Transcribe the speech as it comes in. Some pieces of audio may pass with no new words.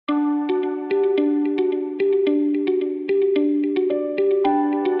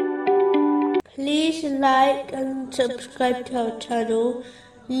like and subscribe to our channel.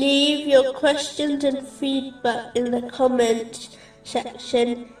 Leave your questions and feedback in the comments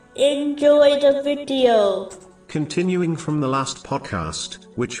section. Enjoy the video. Continuing from the last podcast,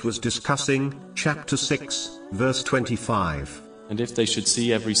 which was discussing chapter 6, verse 25. And if they should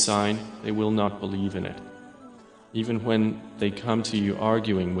see every sign, they will not believe in it. Even when they come to you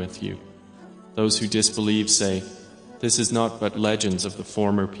arguing with you, those who disbelieve say, "This is not but legends of the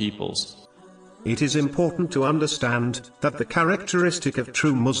former peoples." It is important to understand that the characteristic of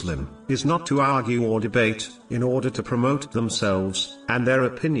true Muslim is not to argue or debate in order to promote themselves and their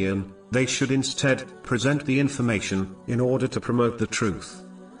opinion. They should instead present the information in order to promote the truth.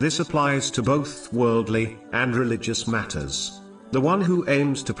 This applies to both worldly and religious matters. The one who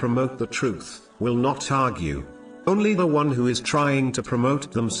aims to promote the truth will not argue. Only the one who is trying to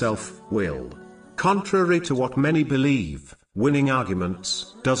promote themselves will. Contrary to what many believe, winning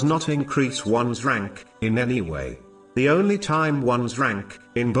arguments does not increase one's rank in any way. The only time one's rank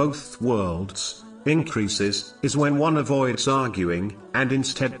in both worlds increases is when one avoids arguing and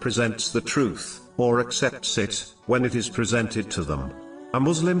instead presents the truth, or accepts it when it is presented to them. A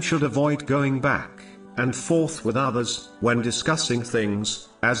Muslim should avoid going back and forth with others when discussing things,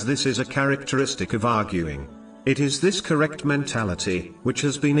 as this is a characteristic of arguing. It is this correct mentality which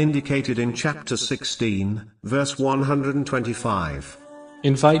has been indicated in chapter 16, verse 125.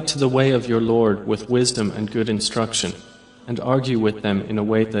 Invite to the way of your Lord with wisdom and good instruction, and argue with them in a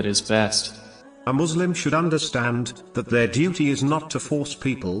way that is best. A Muslim should understand that their duty is not to force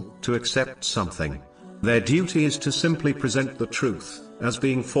people to accept something. Their duty is to simply present the truth, as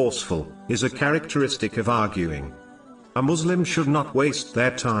being forceful is a characteristic of arguing. A Muslim should not waste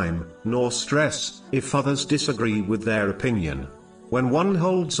their time, nor stress, if others disagree with their opinion. When one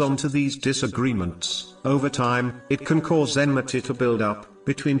holds on to these disagreements, over time, it can cause enmity to build up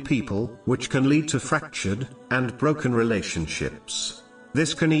between people, which can lead to fractured and broken relationships.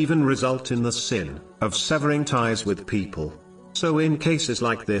 This can even result in the sin of severing ties with people. So in cases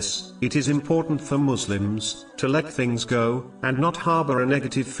like this, it is important for Muslims to let things go, and not harbor a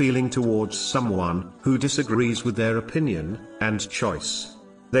negative feeling towards someone who disagrees with their opinion and choice.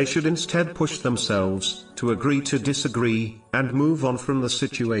 They should instead push themselves to agree to disagree, and move on from the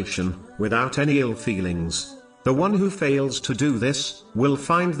situation, without any ill feelings. The one who fails to do this will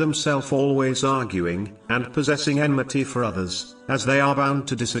find themselves always arguing and possessing enmity for others, as they are bound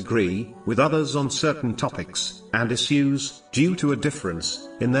to disagree with others on certain topics and issues due to a difference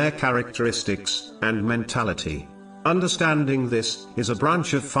in their characteristics and mentality. Understanding this is a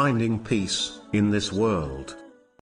branch of finding peace in this world.